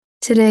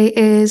Today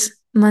is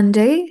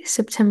Monday,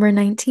 September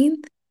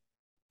 19th,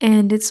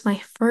 and it's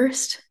my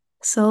first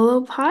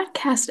solo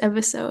podcast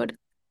episode,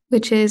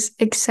 which is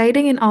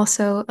exciting and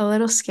also a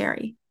little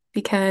scary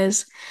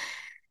because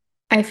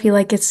I feel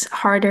like it's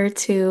harder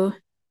to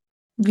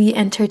be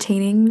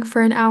entertaining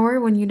for an hour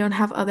when you don't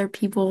have other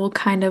people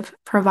kind of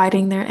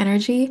providing their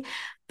energy.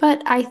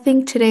 But I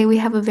think today we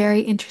have a very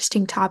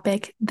interesting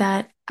topic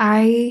that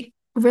I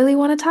really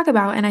want to talk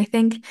about, and I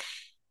think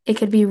it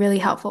could be really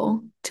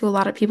helpful to a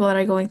lot of people that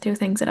are going through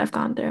things that I've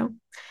gone through.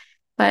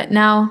 But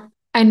now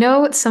I know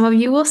what some of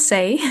you will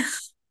say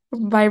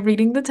by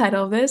reading the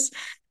title of this,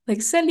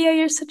 like, Celia,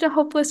 you're such a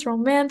hopeless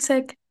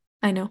romantic.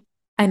 I know,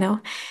 I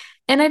know.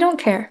 And I don't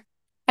care.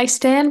 I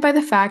stand by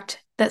the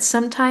fact that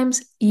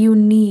sometimes you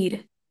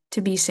need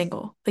to be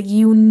single. Like,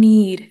 you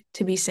need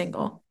to be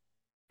single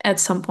at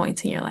some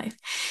point in your life.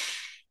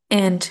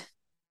 And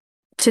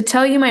to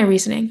tell you my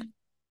reasoning,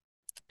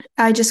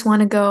 I just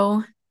want to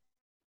go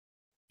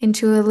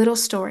into a little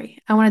story.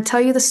 I want to tell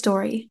you the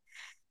story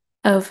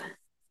of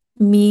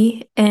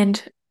me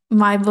and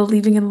my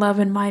believing in love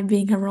and my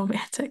being a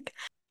romantic.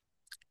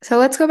 So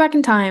let's go back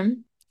in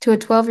time to a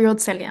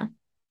 12-year-old Celia.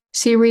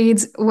 She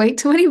reads way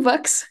too many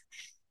books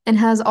and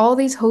has all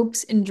these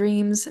hopes and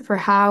dreams for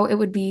how it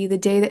would be the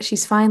day that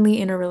she's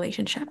finally in a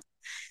relationship.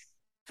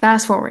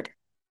 Fast forward.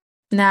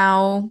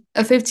 Now,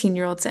 a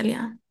 15-year-old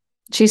Celia.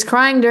 She's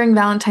crying during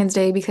Valentine's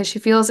Day because she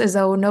feels as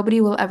though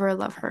nobody will ever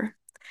love her.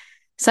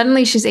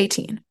 Suddenly, she's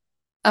 18,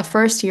 a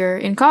first year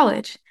in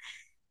college,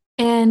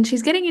 and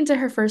she's getting into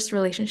her first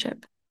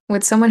relationship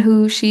with someone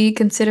who she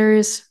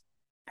considers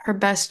her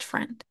best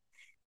friend.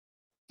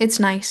 It's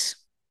nice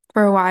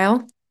for a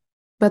while,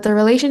 but the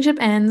relationship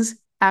ends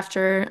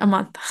after a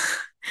month.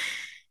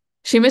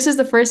 She misses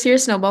the first year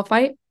snowball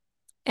fight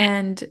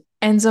and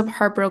ends up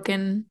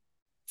heartbroken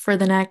for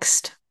the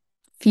next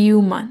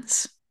few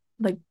months,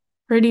 like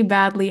pretty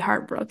badly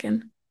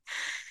heartbroken,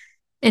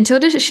 until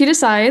she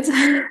decides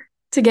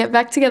to get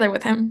back together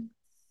with him,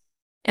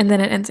 and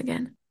then it ends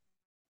again.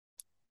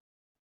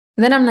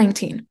 Then I'm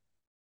 19.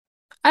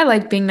 I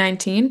like being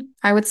 19.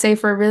 I would say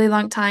for a really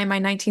long time, my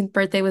 19th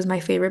birthday was my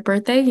favorite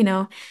birthday.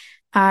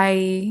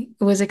 I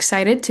was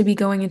excited to be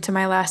going into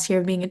my last year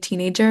of being a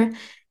teenager,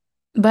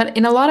 but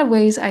in a lot of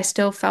ways, I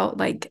still felt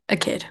like a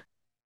kid,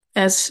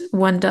 as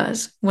one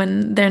does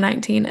when they're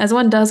 19, as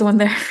one does when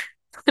they're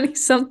 20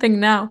 something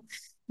now.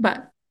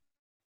 But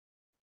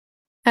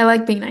I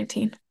like being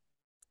 19.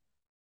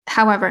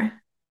 However,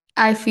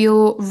 I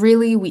feel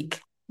really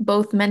weak,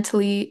 both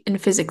mentally and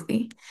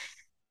physically.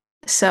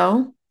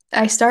 So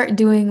I start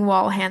doing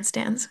wall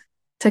handstands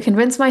to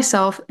convince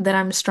myself that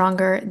I'm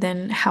stronger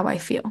than how I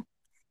feel.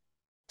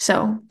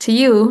 So, to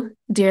you,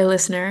 dear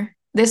listener,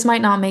 this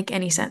might not make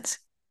any sense.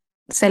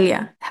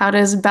 Celia, how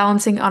does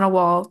balancing on a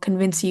wall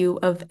convince you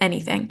of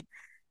anything?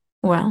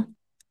 Well,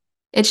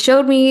 it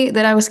showed me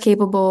that I was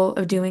capable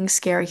of doing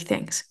scary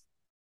things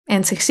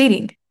and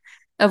succeeding,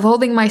 of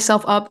holding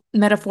myself up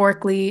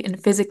metaphorically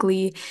and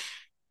physically,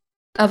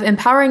 of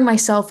empowering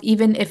myself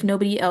even if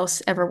nobody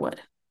else ever would.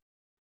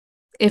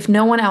 If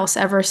no one else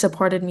ever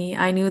supported me,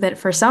 I knew that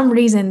for some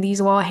reason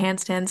these wall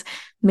handstands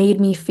made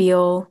me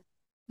feel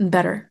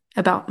better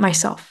about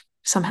myself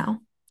somehow.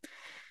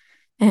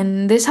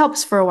 And this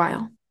helps for a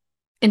while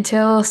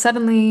until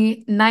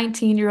suddenly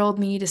 19-year-old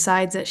me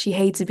decides that she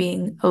hates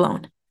being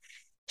alone.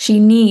 She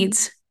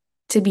needs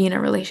to be in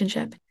a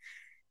relationship.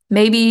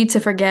 Maybe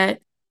to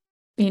forget,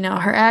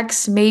 her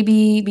ex,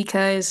 maybe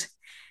because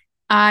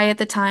I, at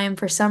the time,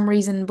 for some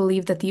reason,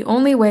 believed that the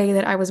only way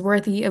that I was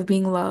worthy of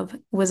being loved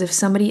was if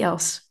somebody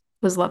else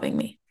was loving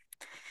me.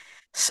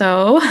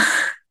 So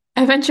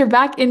I venture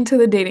back into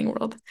the dating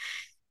world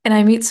and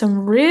I meet some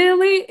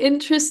really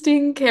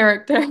interesting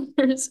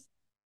characters.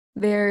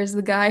 There's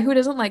the guy who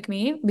doesn't like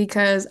me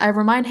because I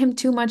remind him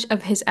too much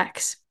of his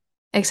ex,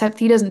 except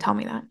he doesn't tell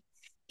me that.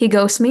 He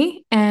ghosts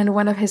me, and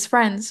one of his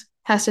friends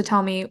has to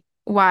tell me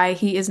why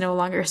he is no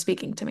longer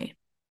speaking to me.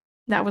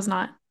 That was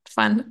not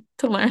fun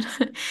to learn.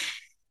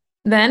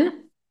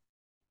 Then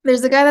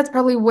there's the guy that's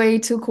probably way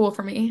too cool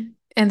for me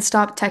and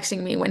stopped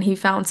texting me when he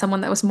found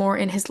someone that was more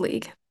in his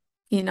league.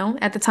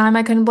 At the time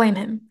I couldn't blame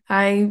him.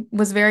 I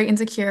was very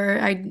insecure.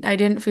 I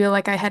didn't feel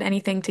like I had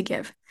anything to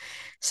give.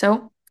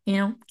 So,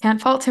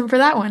 can't fault him for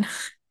that one.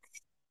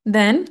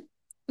 Then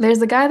there's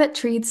the guy that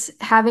treats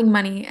having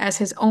money as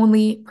his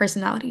only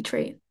personality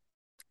trait.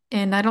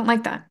 And I don't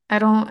like that. I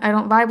don't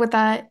vibe with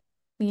that.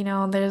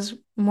 There's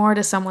more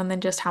to someone than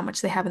just how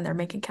much they have in their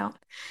bank account.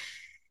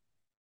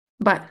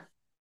 But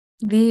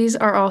these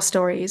are all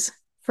stories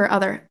for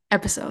other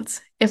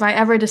episodes. If I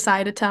ever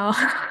decide to tell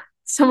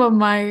some of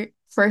my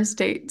first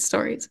date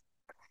stories.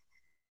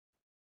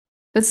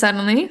 But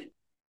suddenly,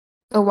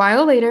 a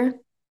while later,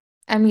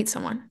 I meet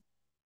someone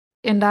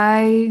and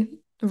I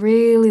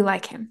really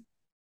like him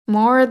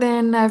more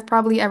than I've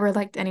probably ever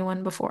liked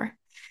anyone before.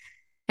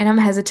 And I'm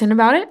hesitant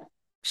about it,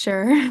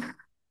 sure,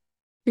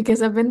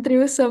 because I've been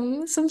through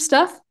some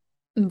stuff,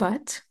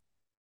 but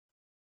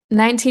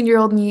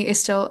 19-year-old me is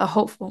still a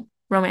hopeful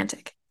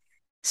romantic.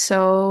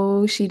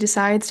 So she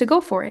decides to go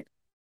for it.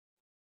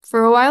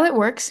 For a while, it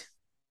works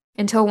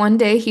until one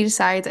day he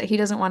decides that he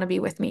doesn't want to be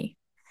with me.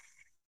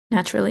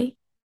 Naturally,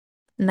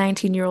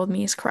 19-year-old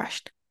me is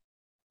crushed.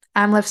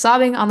 I'm left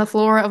sobbing on the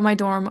floor of my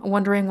dorm,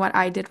 wondering what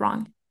I did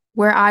wrong,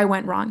 where I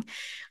went wrong,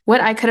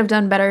 what I could have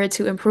done better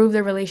to improve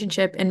the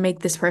relationship and make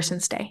this person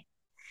stay.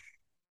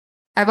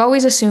 I've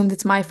always assumed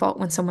it's my fault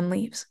when someone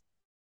leaves.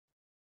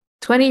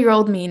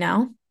 20-year-old me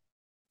now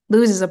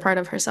loses a part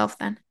of herself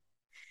then.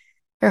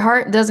 Her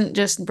heart doesn't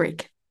just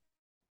break,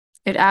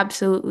 it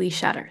absolutely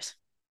shatters.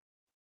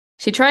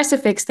 She tries to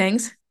fix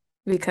things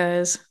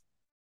because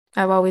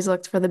I've always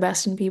looked for the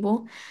best in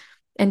people.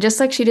 And just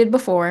like she did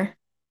before,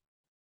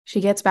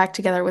 she gets back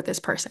together with this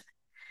person.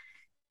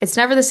 It's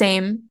never the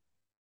same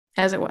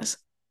as it was,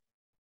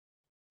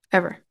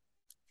 ever.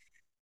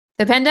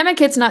 The pandemic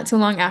hits not too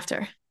long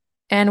after.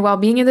 And while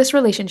being in this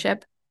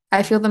relationship,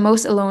 I feel the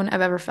most alone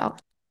I've ever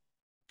felt.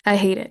 I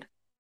hate it.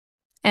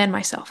 And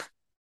myself.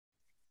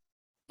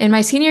 In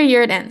my senior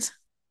year, it ends.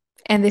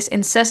 And this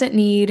incessant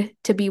need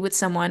to be with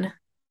someone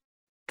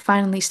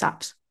finally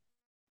stops.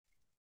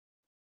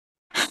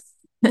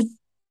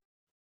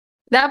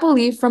 That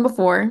belief from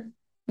before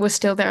was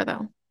still there,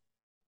 though.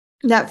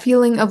 That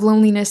feeling of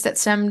loneliness that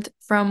stemmed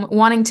from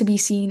wanting to be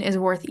seen as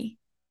worthy,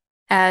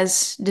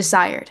 as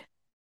desired,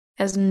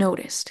 as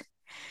noticed.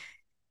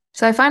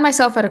 So I find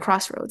myself at a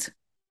crossroads.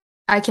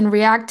 I can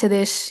react to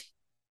this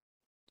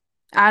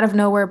out of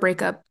nowhere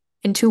breakup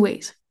in two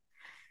ways.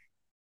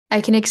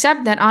 I can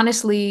accept that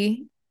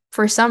honestly,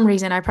 for some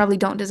reason, I probably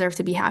don't deserve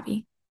to be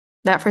happy.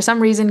 That for some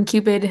reason,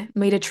 Cupid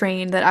made a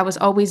train that I was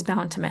always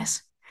bound to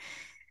miss.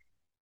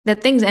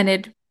 That things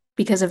ended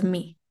because of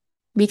me,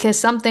 because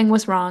something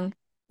was wrong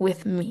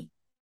with me.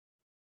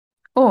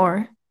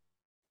 Or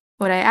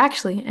what I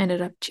actually ended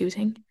up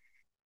choosing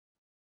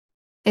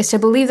is to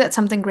believe that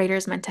something greater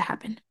is meant to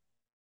happen.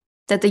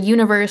 That the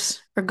universe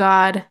or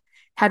God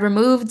had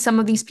removed some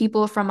of these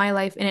people from my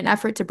life in an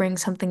effort to bring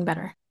something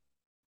better,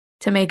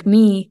 to make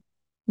me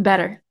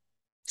better.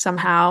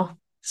 Somehow,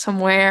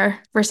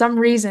 somewhere, for some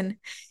reason,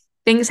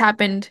 things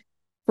happened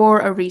for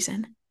a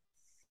reason.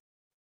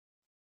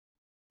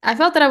 I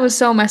felt that I was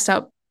so messed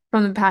up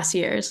from the past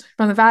years,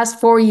 from the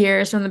past 4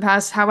 years, from the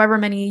past however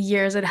many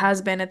years it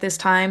has been at this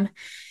time.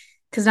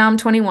 Because now I'm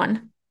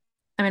 21.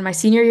 I'm in my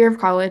senior year of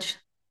college.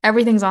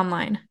 Everything's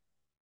online.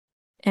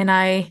 And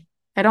I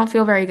don't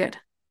feel very good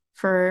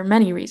for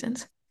many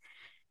reasons.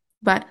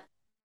 But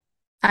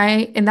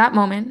I, in that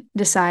moment,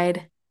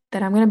 decide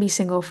that I'm going to be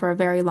single for a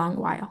very long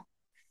while.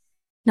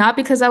 Not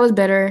because I was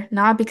bitter,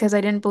 not because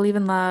I didn't believe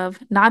in love,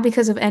 not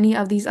because of any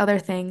of these other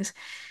things,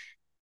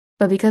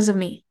 but because of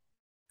me.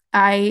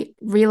 I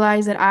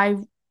realized that I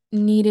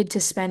needed to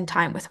spend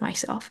time with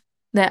myself,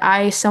 that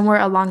I,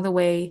 somewhere along the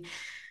way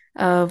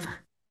of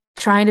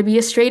trying to be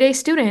a straight A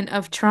student,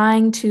 of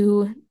trying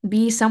to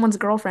be someone's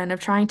girlfriend, of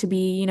trying to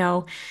be,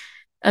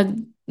 a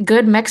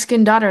good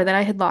Mexican daughter, that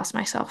I had lost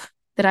myself,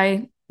 that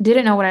I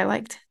didn't know what I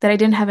liked, that I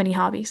didn't have any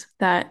hobbies,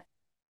 that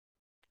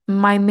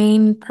my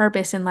main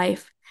purpose in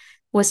life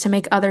was to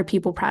make other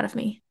people proud of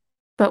me.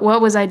 But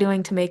what was I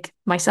doing to make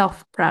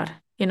myself proud,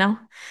 you know?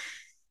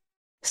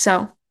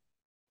 So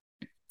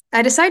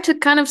I decided to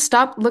kind of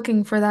stop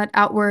looking for that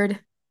outward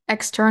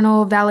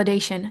external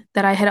validation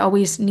that I had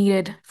always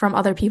needed from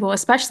other people,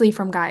 especially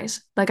from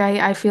guys. Like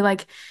I feel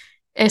like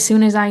as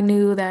soon as I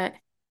knew that,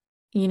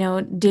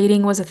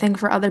 dating was a thing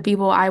for other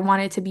people, I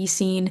wanted to be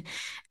seen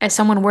as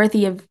someone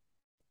worthy of,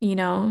 you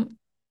know,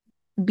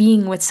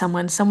 being with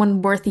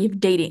someone worthy of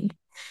dating.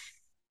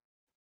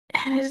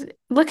 And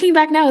looking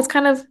back now,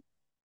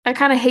 I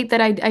kind of hate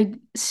that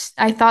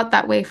I thought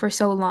that way for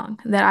so long,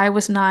 that I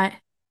was not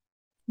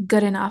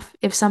good enough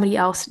if somebody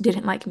else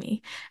didn't like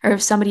me or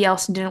if somebody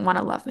else didn't want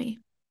to love me.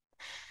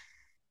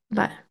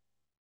 But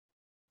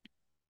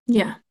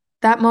yeah,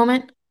 that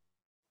moment,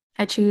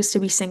 I choose to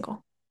be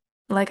single.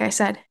 Like I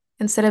said,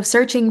 instead of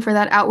searching for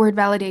that outward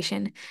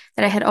validation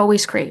that I had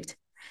always craved.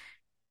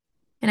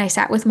 And I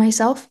sat with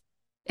myself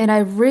and I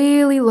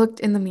really looked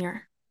in the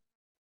mirror.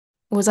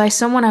 Was I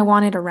someone I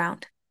wanted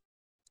around?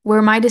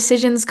 Were my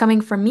decisions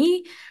coming from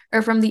me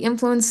or from the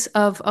influence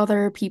of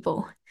other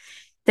people?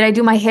 Did I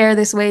do my hair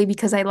this way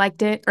because I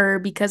liked it or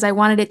because I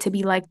wanted it to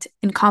be liked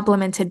and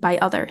complimented by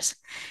others?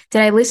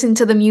 Did I listen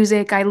to the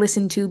music I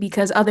listened to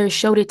because others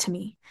showed it to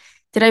me?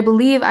 Did I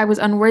believe I was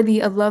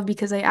unworthy of love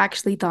because I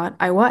actually thought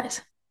I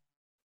was?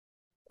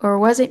 Or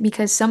was it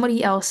because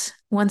somebody else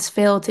once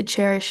failed to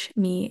cherish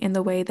me in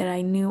the way that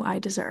I knew I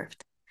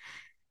deserved?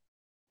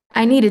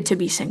 I needed to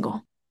be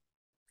single.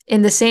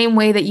 In the same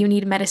way that you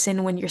need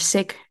medicine when you're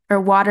sick or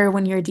water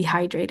when you're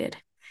dehydrated.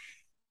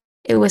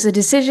 It was a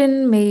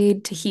decision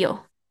made to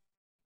heal.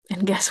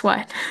 And guess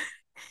what?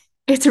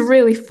 It's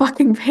really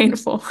fucking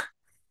painful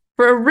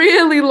for a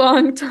really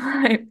long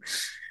time.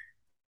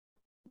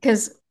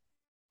 Because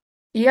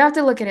you have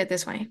to look at it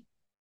this way.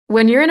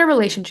 When you're in a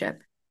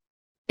relationship,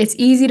 it's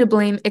easy to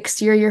blame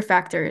exterior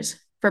factors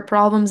for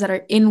problems that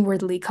are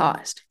inwardly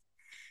caused.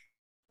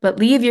 But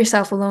leave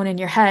yourself alone in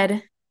your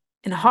head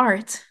and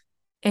heart,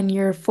 and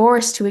you're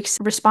forced to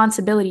accept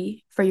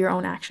responsibility for your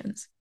own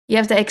actions. You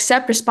have to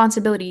accept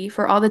responsibility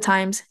for all the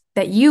times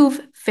that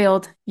you've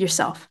failed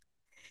yourself.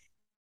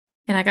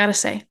 And I gotta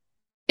say,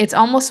 it's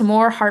almost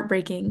more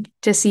heartbreaking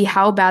to see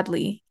how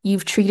badly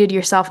you've treated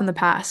yourself in the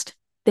past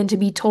than to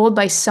be told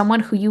by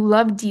someone who you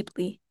love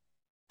deeply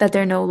that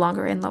they're no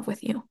longer in love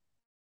with you.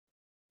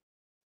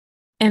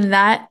 And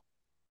that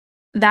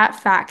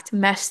fact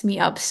messed me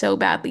up so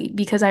badly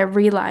because I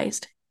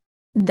realized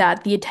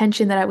that the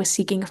attention that I was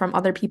seeking from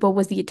other people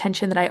was the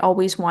attention that I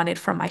always wanted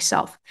from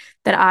myself,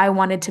 that I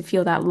wanted to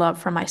feel that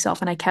love from myself,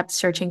 and I kept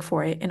searching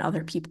for it in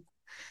other people.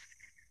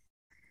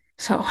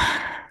 So,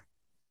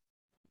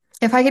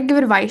 if I could give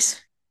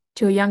advice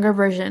to a younger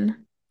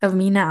version of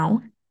me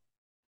now,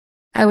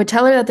 I would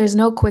tell her that there's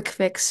no quick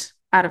fix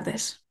out of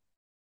this.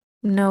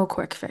 No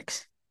quick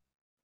fix.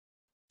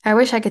 I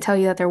wish I could tell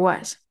you that there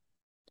was,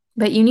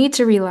 but you need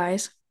to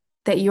realize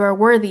that you are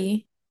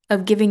worthy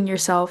of giving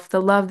yourself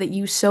the love that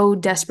you so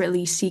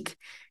desperately seek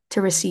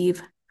to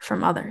receive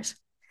from others.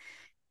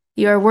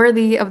 You are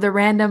worthy of the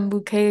random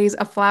bouquets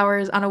of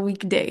flowers on a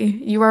weekday.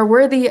 You are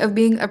worthy of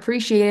being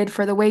appreciated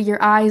for the way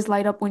your eyes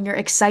light up when you're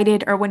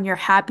excited or when you're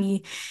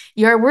happy.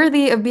 You are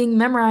worthy of being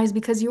memorized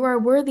because you are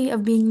worthy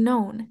of being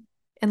known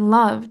and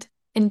loved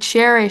and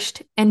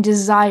cherished and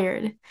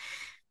desired.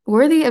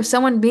 Worthy of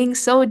someone being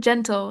so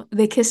gentle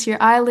they kiss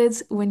your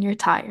eyelids when you're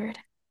tired.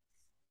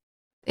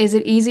 Is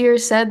it easier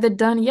said than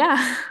done?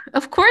 Yeah,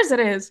 of course it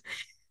is.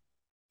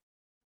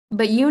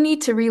 But you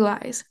need to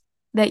realize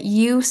that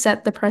you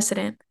set the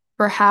precedent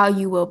for how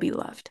you will be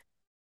loved.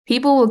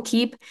 People will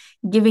keep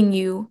giving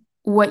you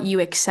what you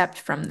accept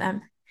from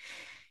them.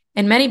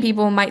 And many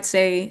people might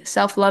say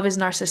self-love is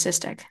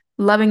narcissistic.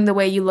 Loving the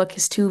way you look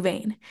is too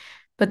vain.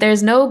 But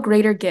there's no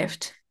greater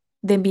gift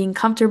than being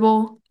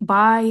comfortable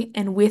by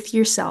and with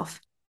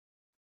yourself.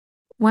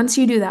 Once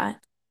you do that,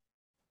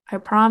 I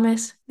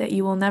promise that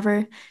you will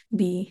never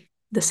be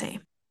the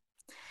same.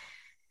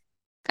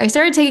 I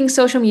started taking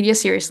social media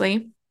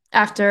seriously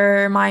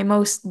after my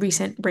most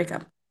recent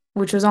breakup,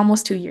 which was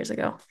almost 2 years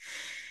ago.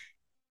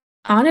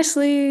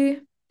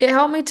 Honestly, it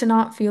helped me to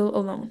not feel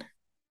alone.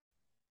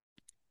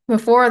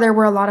 Before there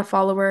were a lot of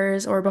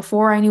followers, or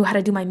before I knew how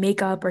to do my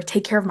makeup or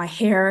take care of my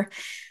hair,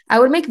 I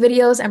would make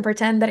videos and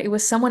pretend that it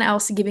was someone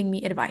else giving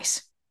me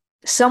advice.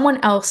 Someone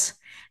else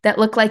that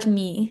looked like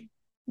me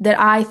that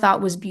I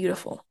thought was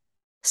beautiful.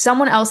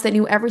 Someone else that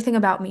knew everything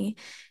about me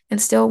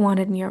and still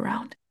wanted me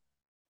around.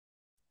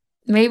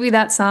 Maybe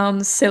that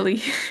sounds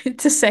silly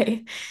to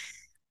say,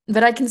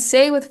 but I can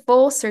say with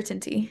full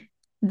certainty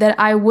that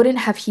I wouldn't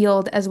have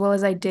healed as well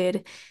as I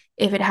did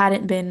if it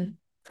hadn't been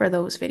for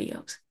those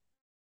videos.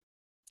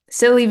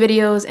 Silly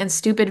videos and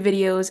stupid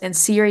videos and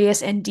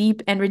serious and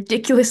deep and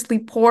ridiculously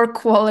poor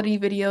quality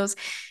videos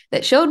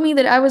that showed me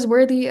that I was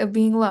worthy of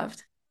being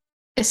loved,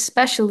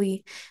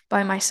 especially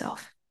by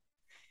myself.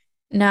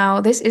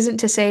 Now, this isn't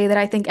to say that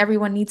I think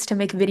everyone needs to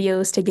make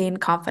videos to gain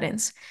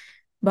confidence,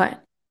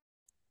 but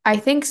I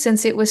think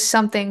since it was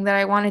something that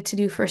I wanted to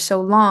do for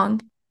so long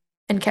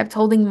and kept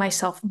holding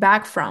myself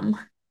back from,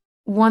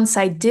 once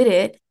I did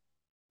it,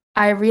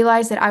 I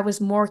realized that I was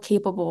more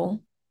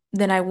capable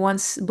than I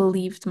once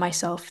believed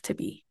myself to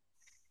be.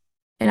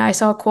 And I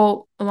saw a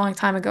quote a long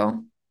time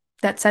ago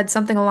that said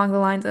something along the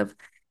lines of,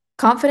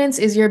 confidence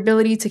is your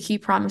ability to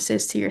keep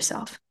promises to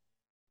yourself.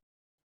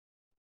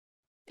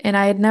 And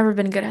I had never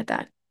been good at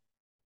that.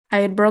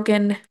 I had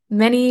broken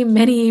many,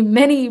 many,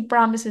 many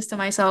promises to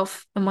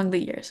myself among the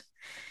years.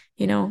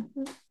 You know,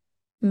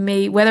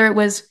 whether it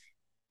was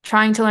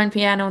trying to learn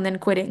piano and then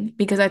quitting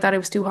because I thought it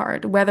was too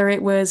hard, whether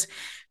it was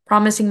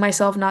promising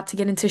myself not to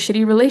get into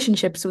shitty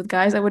relationships with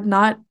guys that would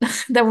not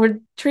that were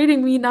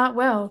treating me not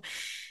well,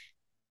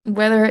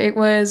 whether it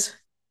was,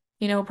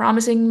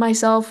 promising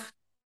myself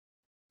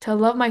to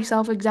love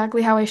myself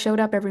exactly how I showed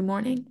up every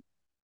morning.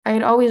 I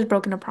had always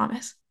broken a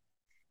promise.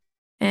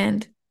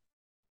 And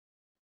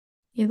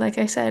like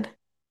I said,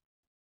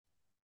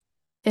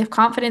 if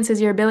confidence is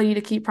your ability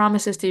to keep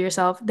promises to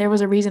yourself, there was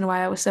a reason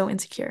why I was so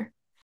insecure.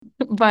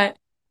 But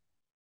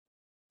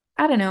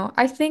I don't know.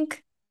 I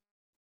think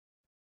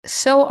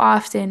so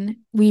often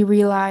we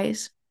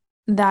realize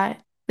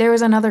that there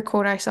was another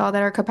quote I saw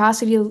that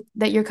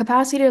your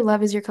capacity to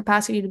love is your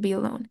capacity to be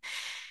alone.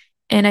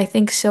 And I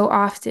think so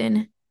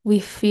often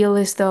we feel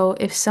as though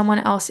if someone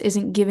else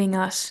isn't giving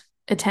us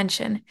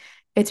attention,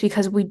 it's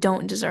because we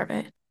don't deserve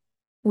it,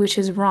 which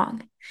is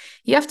wrong.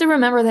 You have to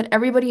remember that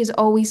everybody is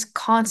always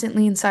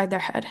constantly inside their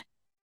head.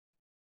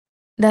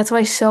 That's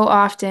why so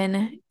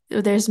often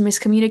there's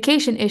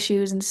miscommunication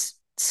issues, and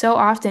so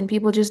often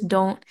people just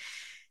don't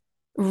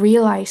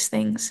realize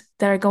things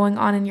that are going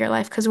on in your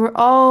life because we're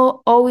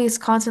all always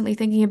constantly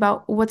thinking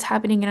about what's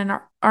happening in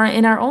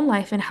our own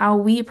life and how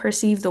we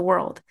perceive the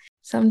world.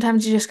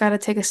 Sometimes you just got to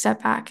take a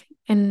step back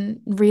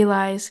and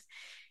realize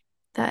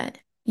that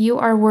you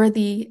are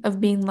worthy of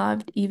being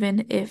loved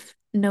even if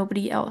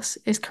nobody else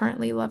is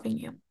currently loving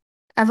you.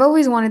 I've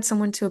always wanted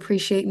someone to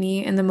appreciate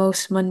me in the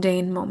most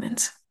mundane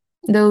moments.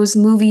 Those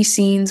movie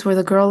scenes where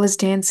the girl is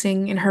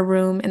dancing in her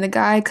room and the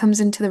guy comes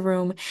into the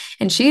room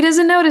and she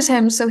doesn't notice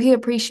him, so he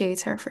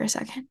appreciates her for a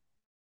second.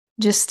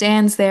 just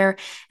stands there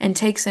and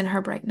takes in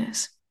her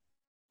brightness.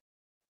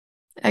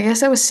 I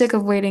guess I was sick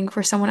of waiting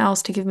for someone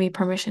else to give me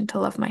permission to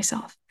love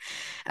myself.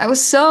 I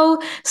was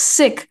so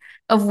sick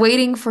of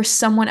waiting for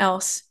someone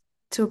else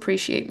to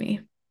appreciate me.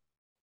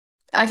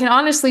 I can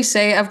honestly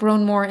say I've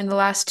grown more in the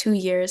last 2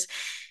 years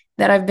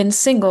that I've been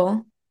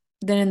single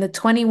than in the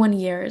 21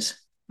 years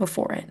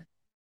before it.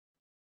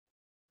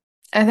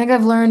 I think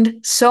I've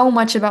learned so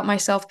much about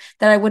myself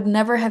that I would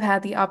never have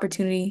had the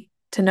opportunity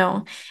to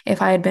know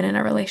if I had been in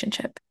a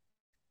relationship.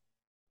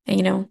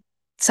 And,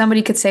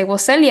 somebody could say, well,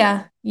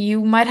 Celia, you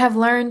might have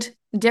learned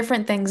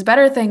different things,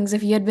 better things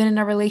if you had been in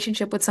a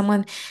relationship with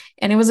someone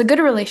and it was a good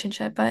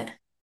relationship, but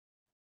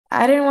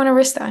I didn't want to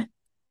risk that.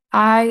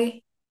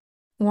 I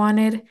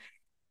wanted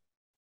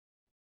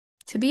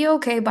to be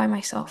okay by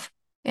myself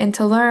and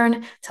to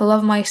learn to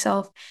love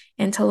myself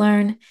and to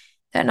learn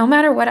that no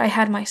matter what, I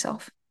had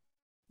myself.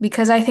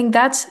 Because I think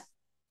that's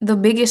the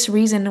biggest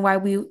reason why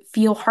we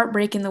feel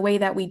heartbreak in the way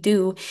that we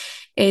do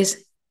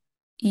is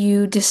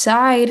you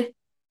decide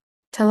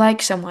to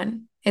like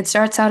someone. It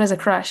starts out as a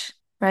crush,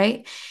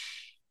 right?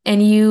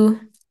 And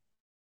you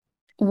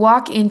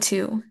walk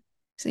into,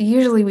 so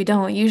usually we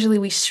don't, usually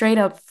we straight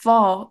up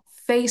fall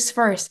face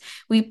first.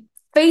 We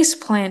face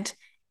plant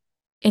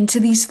into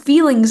these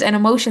feelings and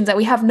emotions that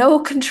we have no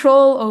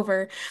control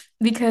over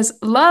because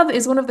love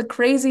is one of the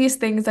craziest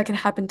things that can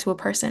happen to a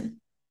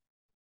person.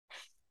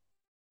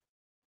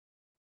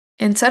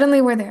 And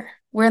suddenly we're there.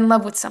 We're in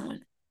love with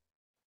someone.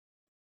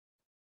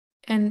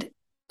 And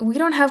we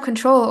don't have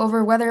control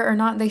over whether or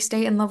not they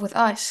stay in love with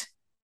us.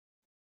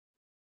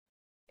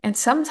 And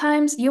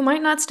sometimes you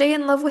might not stay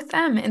in love with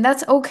them, and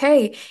that's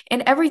okay.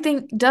 And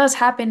everything does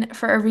happen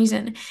for a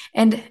reason.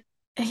 And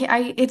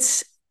I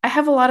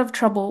have a lot of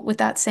trouble with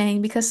that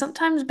saying because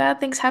sometimes bad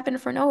things happen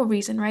for no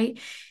reason, right?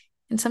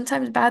 And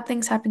sometimes bad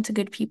things happen to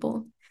good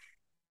people.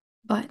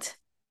 But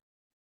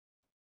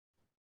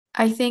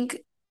I think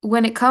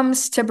when it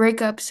comes to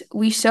breakups,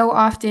 we so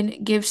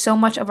often give so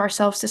much of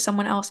ourselves to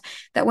someone else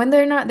that when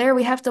they're not there,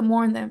 we have to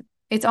mourn them.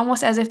 It's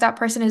almost as if that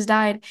person has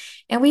died.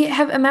 And we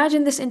have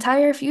imagined this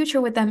entire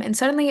future with them, and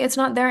suddenly it's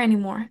not there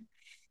anymore.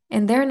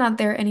 And they're not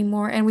there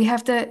anymore. And we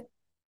have to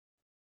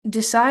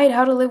decide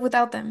how to live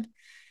without them.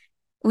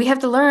 We have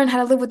to learn how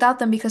to live without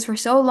them because for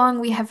so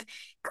long we have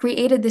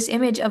created this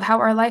image of how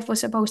our life was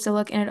supposed to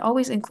look, and it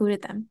always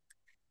included them.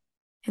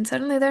 And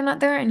suddenly they're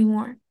not there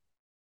anymore.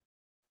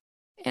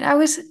 And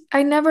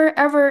I never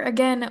ever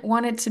again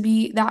wanted to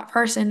be that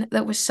person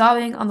that was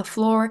sobbing on the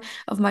floor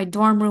of my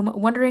dorm room,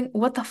 wondering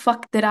what the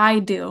fuck did I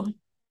do?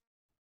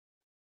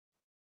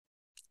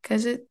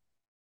 Because it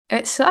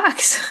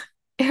sucks.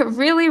 It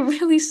really,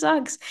 really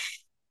sucks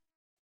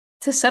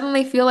to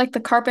suddenly feel like the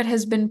carpet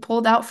has been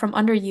pulled out from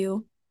under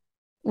you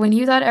when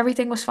you thought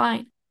everything was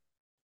fine.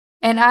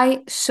 And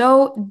I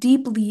so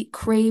deeply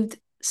craved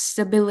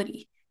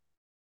stability.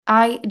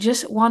 I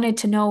just wanted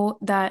to know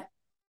that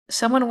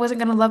someone wasn't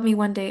going to love me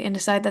one day and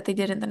decide that they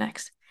didn't the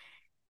next.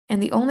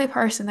 And the only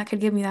person that could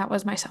give me that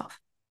was myself.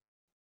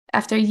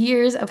 After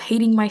years of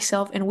hating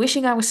myself and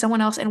wishing I was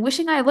someone else and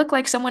wishing I looked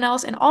like someone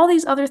else and all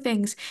these other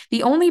things,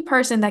 the only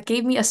person that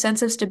gave me a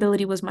sense of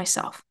stability was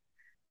myself.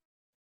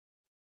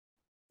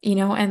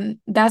 And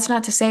that's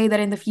not to say that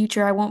in the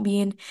future I won't be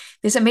in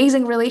this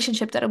amazing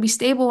relationship that'll be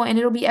stable and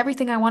it'll be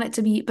everything I want it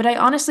to be. But I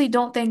honestly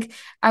don't think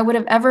I would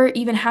have ever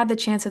even had the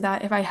chance of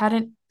that if I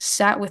hadn't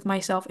sat with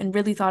myself and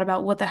really thought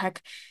about what the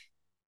heck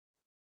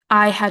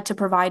I had to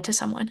provide to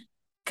someone.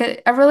 'Cause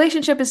a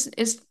relationship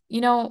is,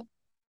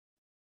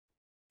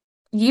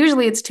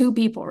 usually it's two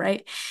people,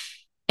 right?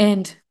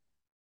 And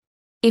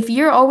if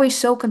you're always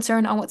so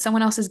concerned on what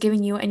someone else is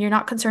giving you and you're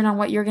not concerned on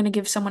what you're going to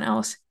give someone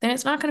else, then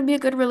it's not going to be a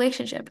good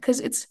relationship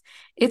because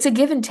it's a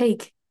give and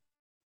take.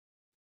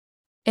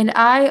 And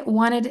I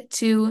wanted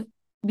to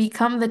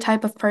become the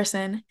type of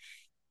person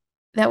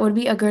that would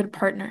be a good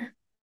partner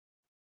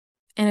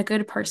and a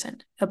good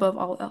person above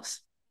all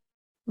else.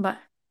 But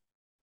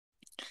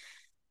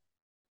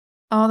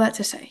all that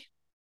to say,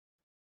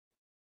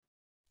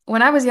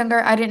 when I was younger,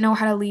 I didn't know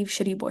how to leave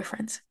shitty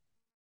boyfriends.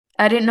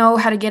 I didn't know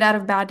how to get out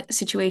of bad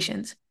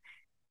situations.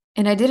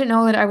 And I didn't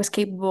know that I was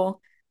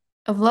capable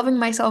of loving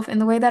myself in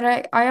the way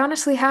that I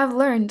honestly have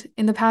learned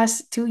in the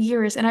past 2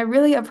 years. And I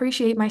really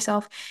appreciate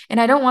myself. And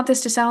I don't want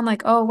this to sound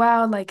like, oh,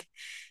 wow, like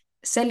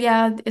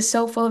Celia is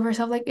so full of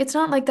herself. Like, it's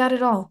not like that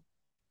at all.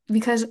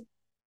 Because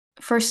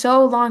for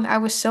so long, I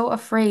was so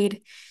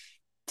afraid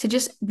to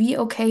just be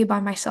okay by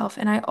myself.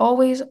 And I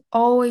always,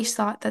 always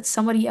thought that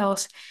somebody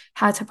else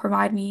had to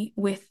provide me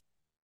with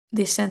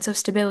this sense of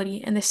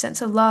stability and this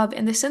sense of love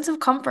and this sense of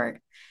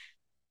comfort.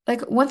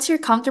 Like, once you're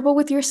comfortable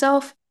with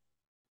yourself,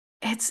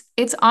 it's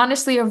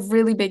honestly a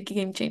really big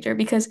game changer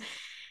because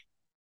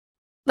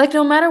like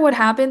no matter what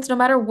happens, no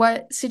matter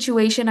what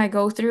situation I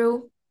go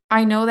through,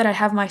 I know that I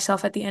have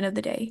myself at the end of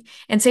the day.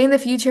 And say in the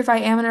future if I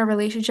am in a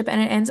relationship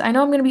and it ends, I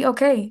know I'm going to be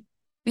okay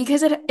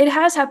because it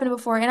has happened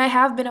before and I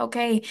have been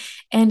okay.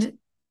 And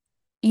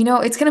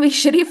it's going to be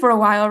shitty for a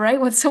while, right?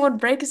 When someone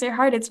breaks their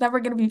heart, it's never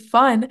going to be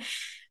fun,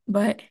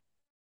 but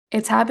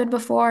it's happened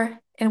before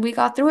and we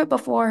got through it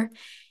before.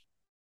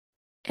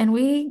 And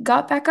we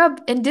got back up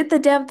and did the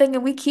damn thing,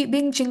 and we keep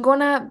being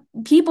chingona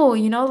people,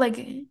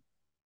 like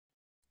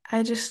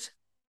I just,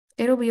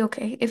 it'll be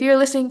okay. If you're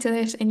listening to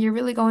this and you're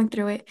really going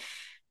through it,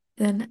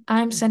 then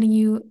I'm sending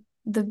you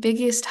the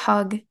biggest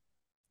hug.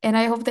 And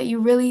I hope that you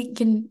really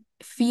can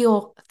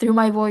feel through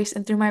my voice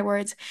and through my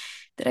words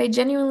that I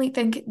genuinely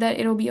think that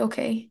it'll be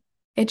okay.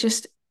 It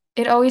just,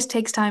 it always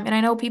takes time. And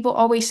I know people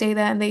always say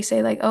that and they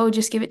say, like, oh,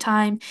 just give it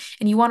time.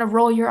 And you want to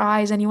roll your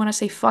eyes and you want to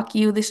say, fuck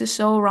you, this is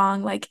so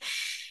wrong. Like,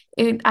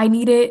 I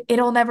need it.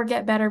 It'll never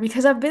get better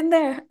because I've been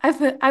there.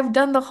 I've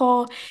done the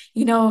whole,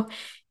 you know,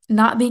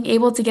 not being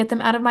able to get them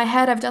out of my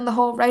head. I've done the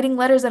whole writing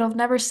letters that I'll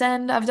never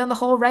send. I've done the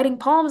whole writing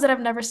poems that I've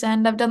never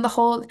send. I've done the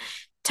whole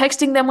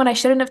texting them when I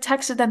shouldn't have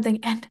texted them thing.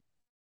 And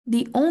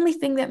the only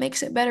thing that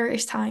makes it better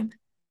is time.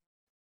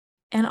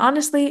 And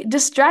honestly,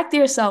 distract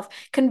yourself.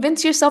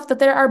 Convince yourself that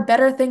there are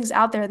better things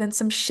out there than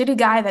some shitty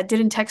guy that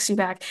didn't text you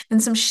back, than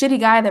some shitty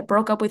guy that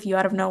broke up with you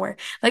out of nowhere.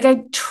 Like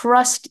I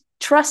trust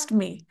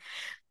me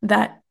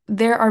that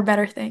there are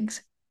better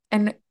things.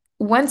 And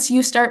once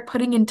you start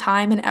putting in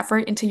time and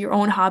effort into your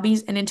own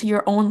hobbies and into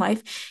your own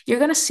life, you're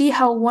gonna see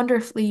how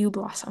wonderfully you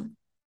blossom.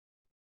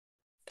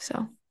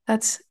 So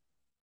that's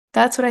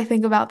what I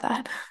think about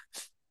that.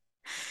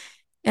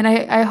 And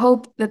I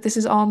hope that this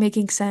is all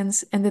making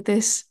sense and that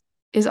this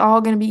is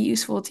all going to be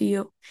useful to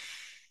you.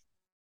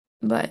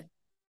 But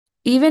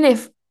even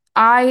if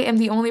I am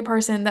the only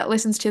person that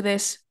listens to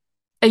this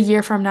a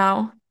year from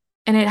now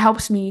and it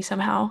helps me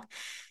somehow,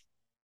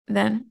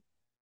 then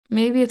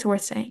maybe it's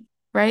worth saying,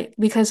 right?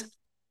 Because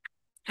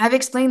I've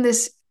explained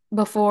this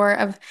before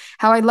of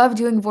how I love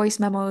doing voice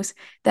memos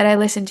that I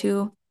listen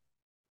to.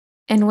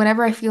 And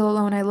whenever I feel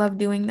alone, I love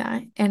doing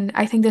that. And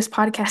I think this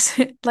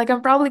podcast, like,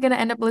 I'm probably going to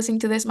end up listening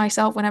to this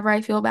myself whenever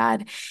I feel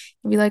bad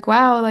and be like,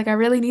 wow, like, I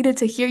really needed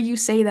to hear you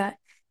say that.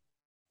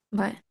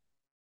 But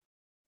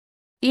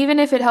even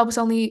if it helps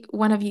only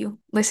one of you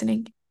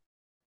listening,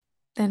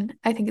 then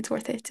I think it's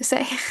worth it to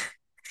say.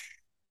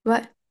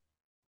 But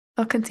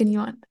I'll continue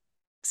on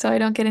so I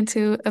don't get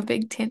into a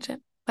big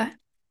tangent. But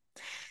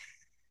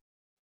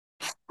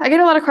I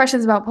get a lot of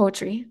questions about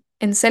poetry.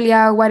 And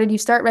Celia, why did you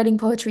start writing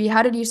poetry?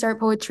 How did you start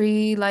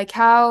poetry? Like,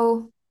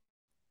 how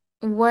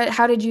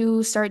did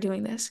you start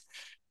doing this?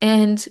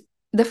 And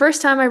the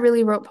first time I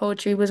really wrote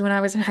poetry was when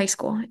I was in high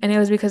school, and it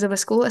was because of a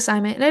school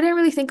assignment, and I didn't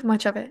really think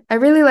much of it. I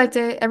really liked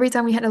it. Every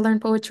time we had to learn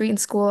poetry in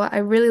school, I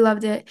really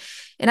loved it.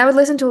 And I would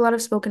listen to a lot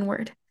of spoken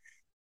word.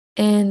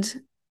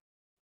 And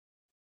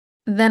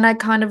then I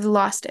kind of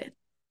lost it.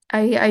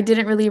 I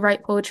didn't really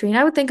write poetry, and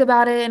I would think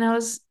about it, and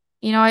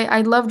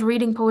I loved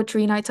reading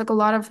poetry, and I took a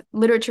lot of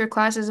literature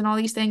classes and all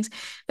these things,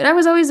 but I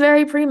was always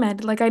very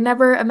pre-med. Like I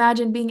never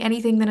imagined being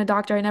anything than a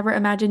doctor. I never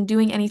imagined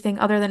doing anything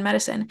other than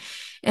medicine.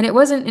 And it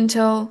wasn't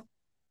until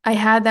I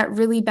had that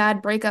really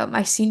bad breakup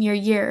my senior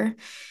year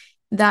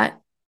that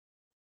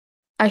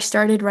I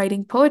started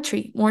writing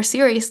poetry more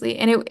seriously.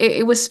 And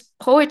it was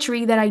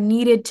poetry that I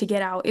needed to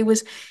get out.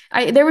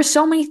 There were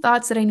so many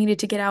thoughts that I needed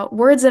to get out,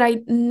 words that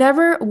I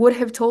never would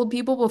have told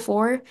people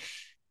before.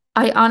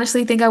 I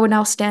honestly think I would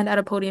now stand at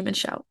a podium and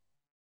shout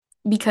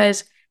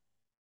because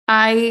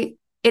it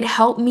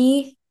helped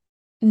me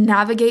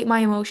navigate my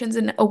emotions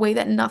in a way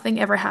that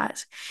nothing ever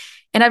has.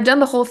 And I've done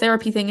the whole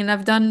therapy thing and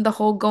I've done the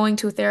whole going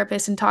to a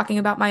therapist and talking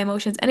about my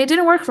emotions, and it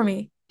didn't work for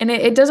me. And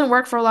it doesn't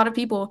work for a lot of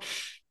people.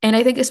 And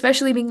I think,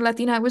 especially being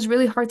Latina, it was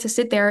really hard to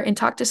sit there and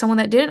talk to someone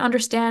that didn't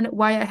understand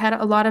why I had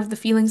a lot of the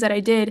feelings that I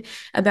did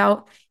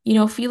about,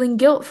 feeling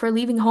guilt for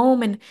leaving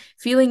home and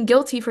feeling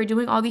guilty for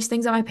doing all these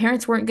things that my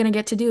parents weren't going to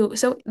get to do.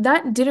 So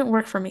that didn't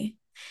work for me.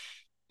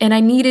 And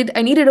I needed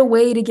a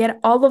way to get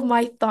all of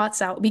my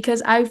thoughts out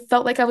because I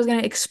felt like I was going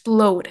to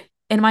explode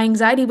and my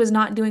anxiety was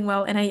not doing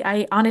well. And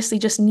I honestly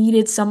just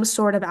needed some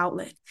sort of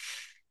outlet.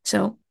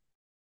 So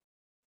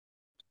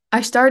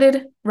I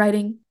started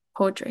writing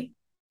poetry.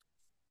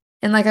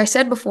 And like I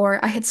said before,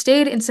 I had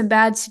stayed in some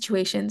bad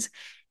situations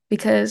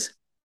because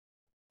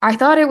I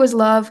thought it was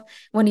love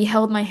when he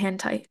held my hand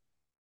tight.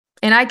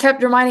 And I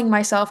kept reminding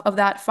myself of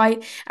that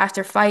fight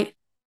after fight.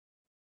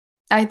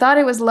 I thought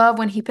it was love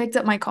when he picked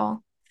up my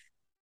call,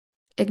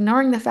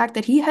 ignoring the fact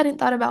that he hadn't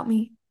thought about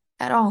me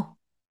at all.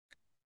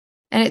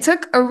 And it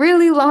took a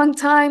really long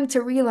time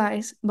to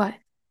realize, but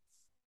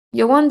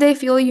you'll one day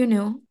feel you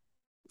knew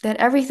that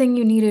everything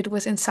you needed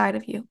was inside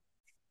of you.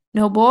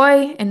 No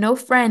boy and no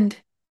friend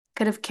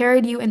could have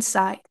carried you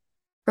inside.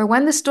 For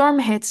when the storm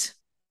hits,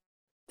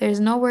 there's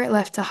nowhere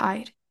left to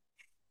hide.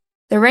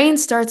 The rain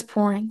starts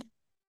pouring.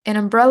 An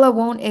umbrella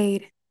won't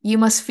aid. You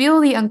must feel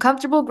the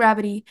uncomfortable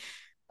gravity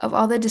of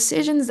all the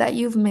decisions that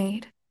you've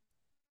made.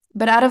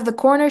 But out of the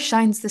corner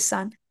shines the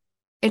sun.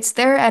 It's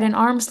there at an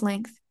arm's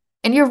length,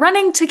 and you're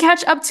running to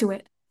catch up to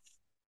it,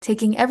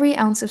 taking every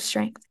ounce of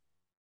strength.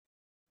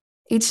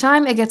 Each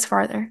time it gets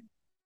farther.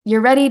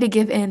 You're ready to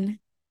give in,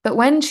 but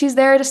when she's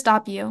there to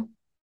stop you,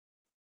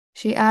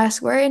 she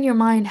asks, where in your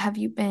mind have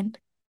you been?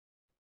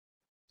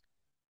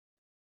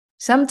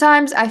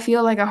 Sometimes I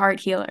feel like a heart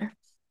healer.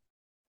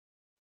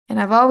 And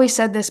I've always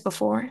said this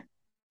before.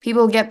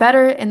 People get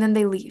better and then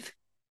they leave.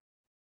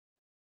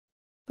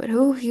 But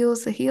who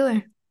heals the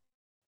healer?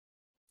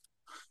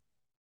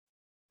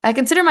 I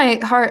consider my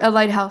heart a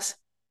lighthouse.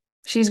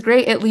 She's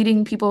great at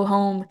leading people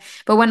home,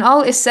 but when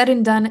all is said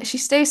and done, she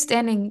stays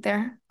standing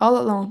there, all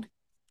alone.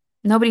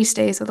 Nobody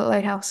stays with a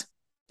lighthouse.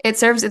 It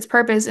serves its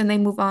purpose and they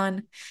move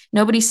on.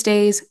 Nobody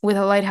stays with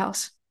a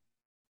lighthouse.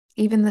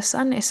 Even the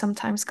sun is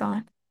sometimes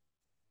gone.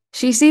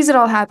 She sees it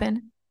all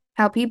happen,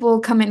 how people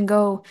come and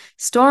go,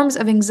 storms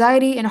of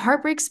anxiety and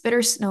heartbreak's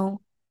bitter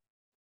snow.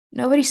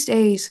 Nobody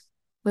stays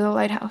with a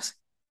lighthouse.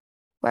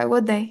 Why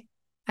would they?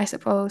 I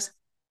suppose.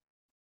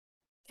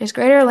 There's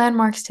greater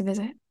landmarks to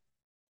visit.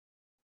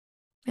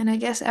 And I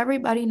guess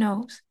everybody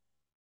knows.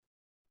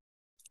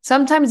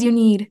 Sometimes you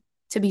need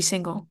to be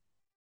single.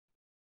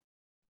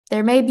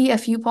 There may be a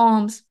few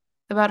poems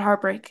about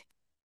heartbreak,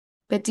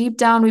 but deep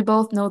down we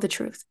both know the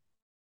truth.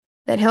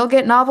 That he'll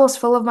get novels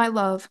full of my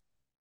love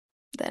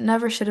that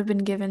never should have been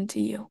given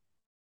to you.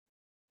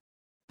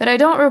 But I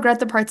don't regret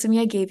the parts of me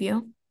I gave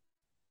you,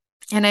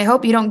 and I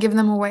hope you don't give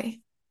them away.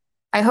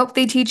 I hope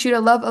they teach you to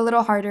love a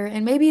little harder,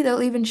 and maybe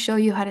they'll even show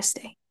you how to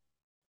stay.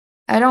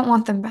 I don't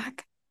want them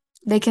back.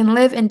 They can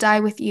live and die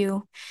with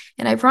you,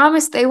 and I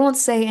promise they won't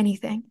say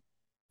anything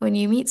when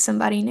you meet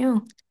somebody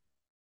new.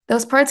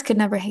 Those parts could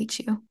never hate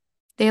you.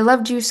 They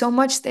loved you so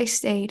much they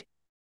stayed.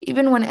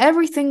 Even when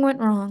everything went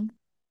wrong,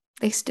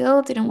 they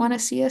still didn't want to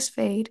see us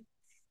fade.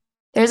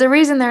 There's a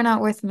reason they're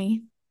not with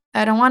me.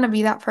 I don't want to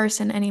be that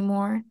person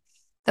anymore.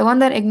 The one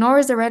that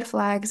ignores the red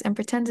flags and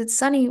pretends it's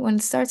sunny when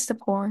it starts to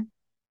pour.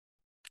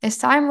 As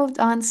time moved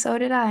on, so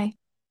did I.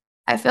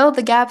 I filled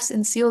the gaps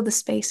and sealed the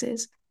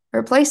spaces,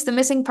 replaced the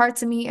missing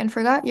parts of me and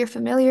forgot your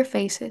familiar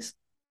faces.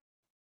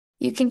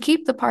 You can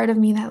keep the part of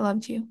me that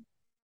loved you.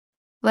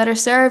 Let her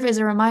serve as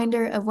a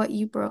reminder of what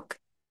you broke.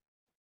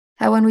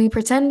 How when we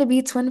pretend to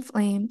be twin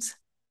flames,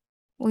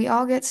 we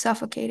all get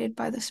suffocated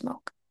by the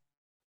smoke.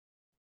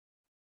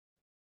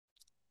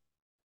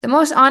 The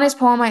most honest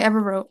poem I ever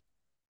wrote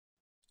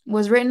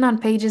was written on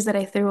pages that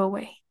I threw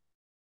away.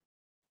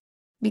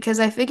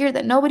 Because I figured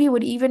that nobody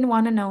would even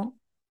want to know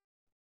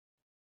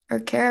or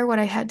care what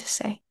I had to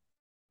say.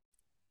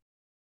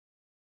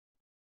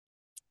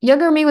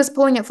 Younger me was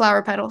pulling at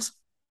flower petals.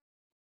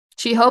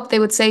 She hoped they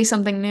would say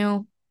something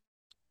new,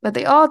 but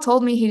they all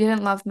told me he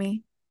didn't love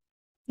me,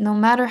 no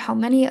matter how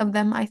many of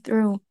them I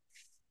threw.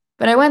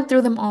 But I went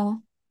through them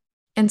all,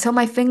 until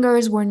my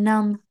fingers were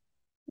numb.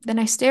 Then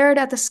I stared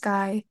at the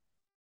sky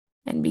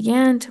and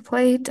began to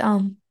play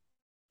dumb.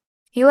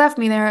 He left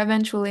me there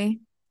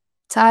eventually,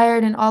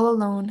 tired and all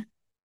alone.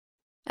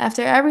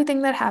 After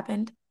everything that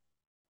happened,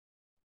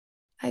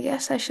 I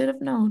guess I should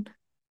have known.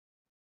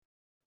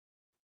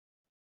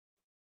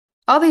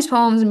 All these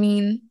poems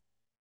mean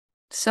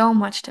so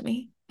much to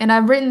me, and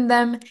I've written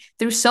them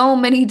through so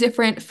many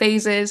different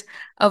phases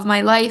of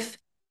my life.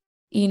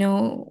 You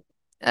know,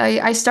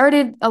 I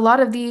started a lot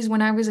of these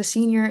when I was a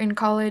senior in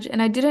college,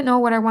 and I didn't know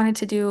what I wanted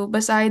to do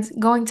besides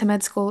going to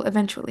med school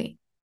eventually.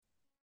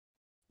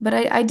 But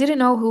I didn't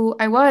know who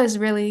I was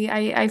really.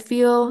 I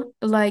feel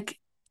like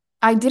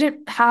I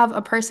didn't have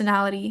a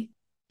personality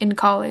in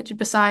college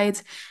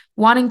besides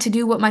wanting to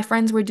do what my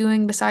friends were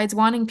doing, besides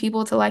wanting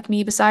people to like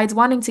me, besides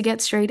wanting to get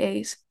straight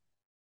A's.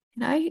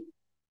 And I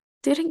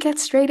didn't get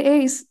straight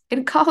A's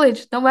in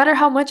college, no matter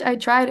how much I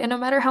tried and no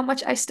matter how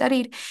much I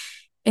studied.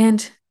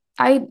 And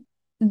I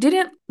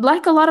didn't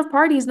like a lot of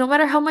parties, no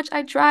matter how much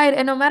I tried,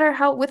 and no matter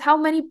how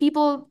many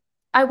people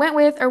I went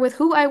with or with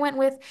who I went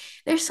with.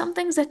 There's some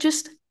things that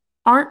just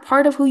aren't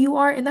part of who you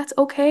are, and that's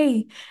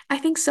okay. I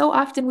think so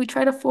often we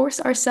try to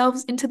force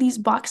ourselves into these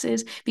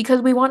boxes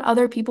because we want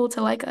other people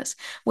to like us,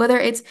 whether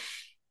it's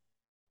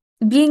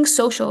being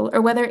social or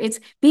whether it's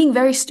being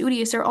very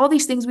studious or all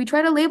these things. We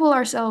try to label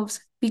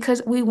ourselves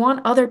because we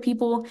want other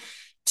people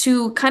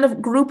to kind of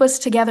group us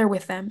together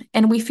with them.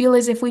 And we feel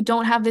as if we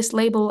don't have this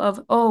label of,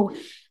 oh,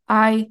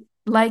 I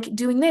like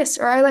doing this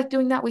or I like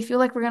doing that, we feel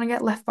like we're going to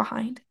get left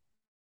behind.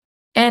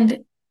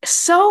 And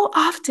so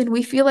often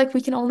we feel like we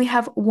can only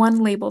have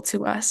one label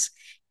to us.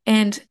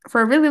 And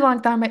for a really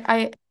long time, I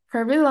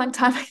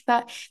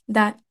thought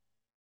that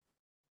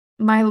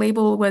my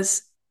label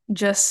was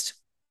just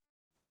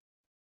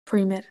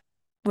pre-med,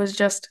 was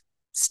just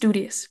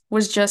studious,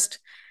 was just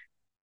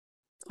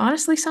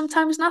honestly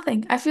sometimes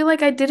nothing. I feel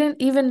like I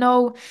didn't even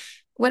know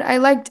what I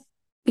liked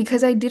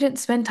because I didn't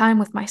spend time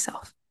with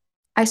myself.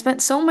 I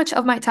spent so much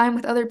of my time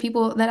with other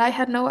people that I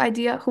had no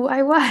idea who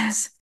I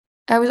was.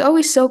 I was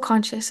always so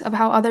conscious of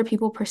how other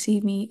people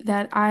perceive me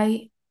that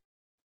I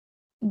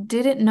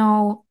didn't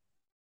know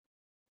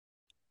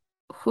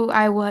who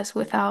I was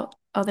without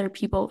other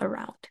people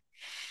around,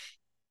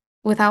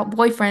 without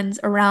boyfriends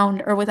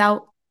around, or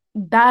without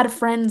bad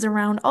friends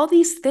around, all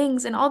these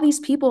things and all these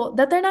people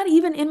that they're not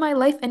even in my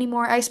life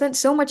anymore. I spent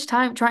so much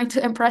time trying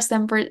to impress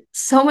them for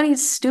so many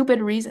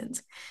stupid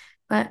reasons.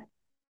 But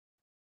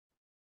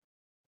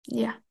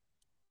yeah,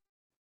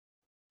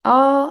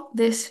 all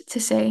this to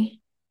say,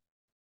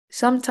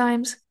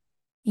 sometimes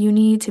you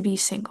need to be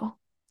single.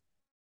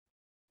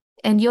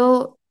 And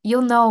you'll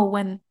know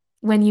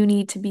when you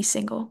need to be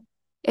single.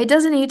 It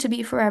doesn't need to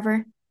be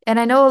forever. And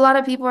I know a lot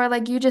of people are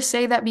like, you just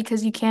say that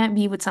because you can't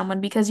be with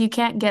someone, because you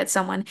can't get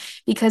someone,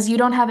 because you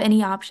don't have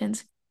any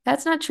options.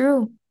 That's not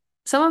true.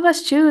 Some of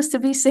us choose to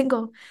be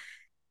single.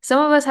 Some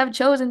of us have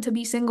chosen to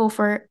be single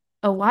for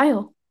a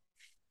while.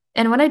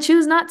 And when I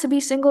choose not to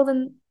be single,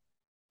 then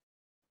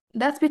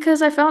that's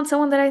because I found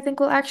someone that I think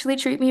will actually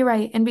treat me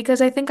right. And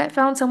because I think I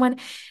found someone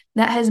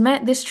that has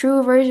met this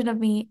true version of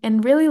me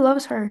and really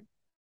loves her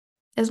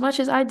as much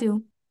as I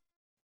do.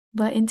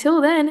 But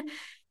until then,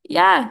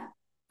 yeah,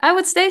 I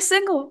would stay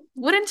single,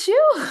 wouldn't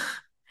you?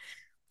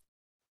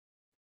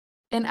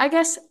 And I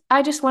guess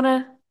I just want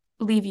to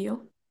leave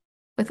you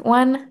with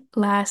one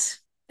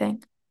last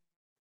thing.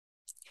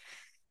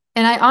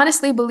 And I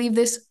honestly believe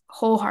this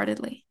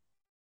wholeheartedly.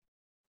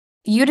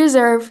 You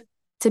deserve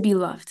to be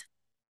loved.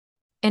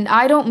 And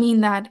I don't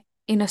mean that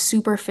in a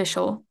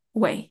superficial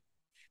way.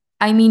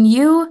 I mean,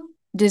 you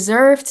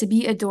deserve to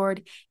be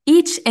adored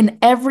each and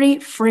every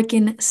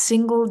freaking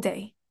single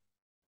day.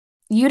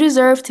 You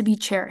deserve to be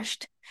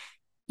cherished.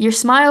 Your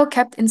smile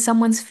kept in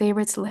someone's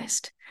favorites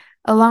list,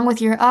 along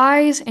with your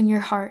eyes and your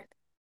heart.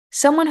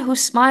 Someone who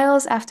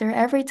smiles after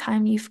every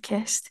time you've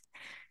kissed.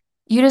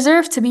 You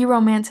deserve to be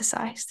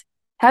romanticized.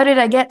 How did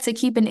I get to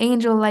keep an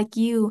angel like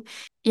you?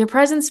 Your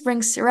presence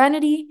brings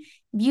serenity,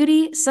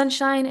 beauty,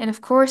 sunshine, and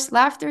of course,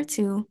 laughter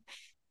too.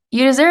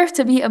 You deserve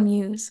to be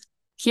amused.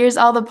 Here's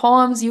all the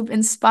poems you've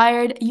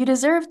inspired. You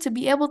deserve to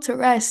be able to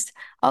rest.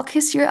 I'll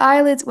kiss your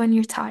eyelids when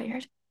you're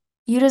tired.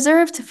 You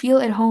deserve to feel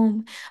at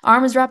home,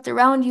 arms wrapped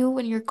around you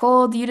when you're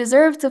cold. You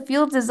deserve to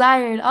feel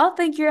desired. I'll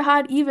think you're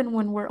hot even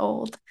when we're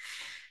old.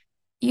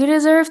 You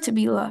deserve to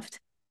be loved,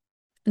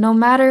 no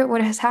matter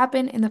what has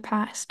happened in the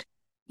past.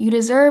 You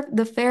deserve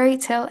the fairy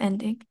tale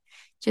ending,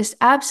 just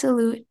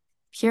absolute,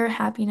 pure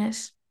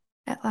happiness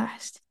at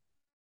last.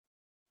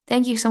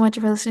 Thank you so much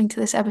for listening to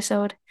this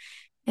episode,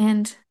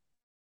 and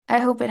I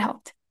hope it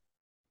helped.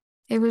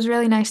 It was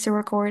really nice to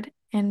record,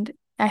 and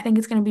I think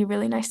it's going to be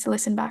really nice to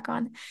listen back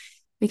on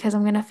because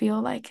I'm going to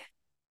feel like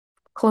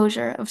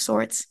closure of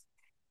sorts.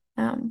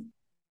 Um,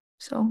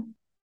 so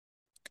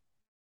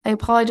I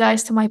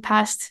apologize to my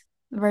past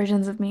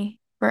versions of me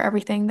for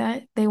everything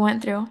that they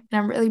went through, and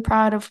I'm really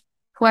proud of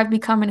who I've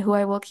become and who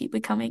I will keep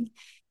becoming.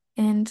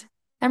 And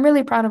I'm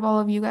really proud of all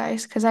of you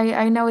guys because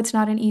I know it's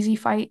not an easy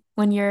fight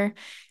when you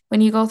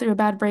go through a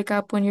bad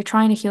breakup, when you're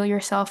trying to heal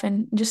yourself,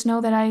 and just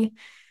know that I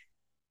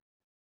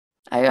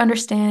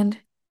understand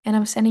and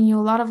I'm sending you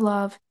a lot of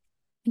love,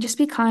 and just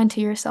be kind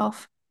to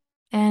yourself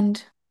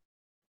and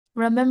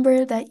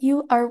remember that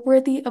you are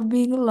worthy of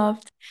being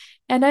loved.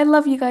 And I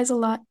love you guys a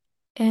lot.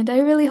 And I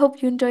really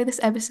hope you enjoy this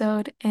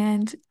episode.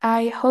 And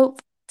I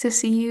hope to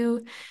see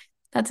you,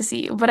 not to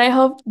see you, but I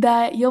hope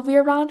that you'll be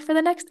around for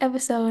the next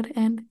episode.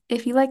 And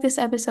if you like this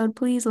episode,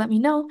 please let me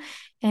know.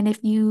 And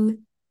if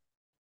you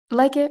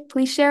like it,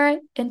 please share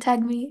it and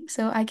tag me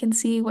so I can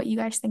see what you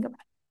guys think about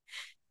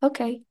it.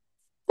 Okay.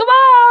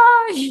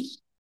 Goodbye.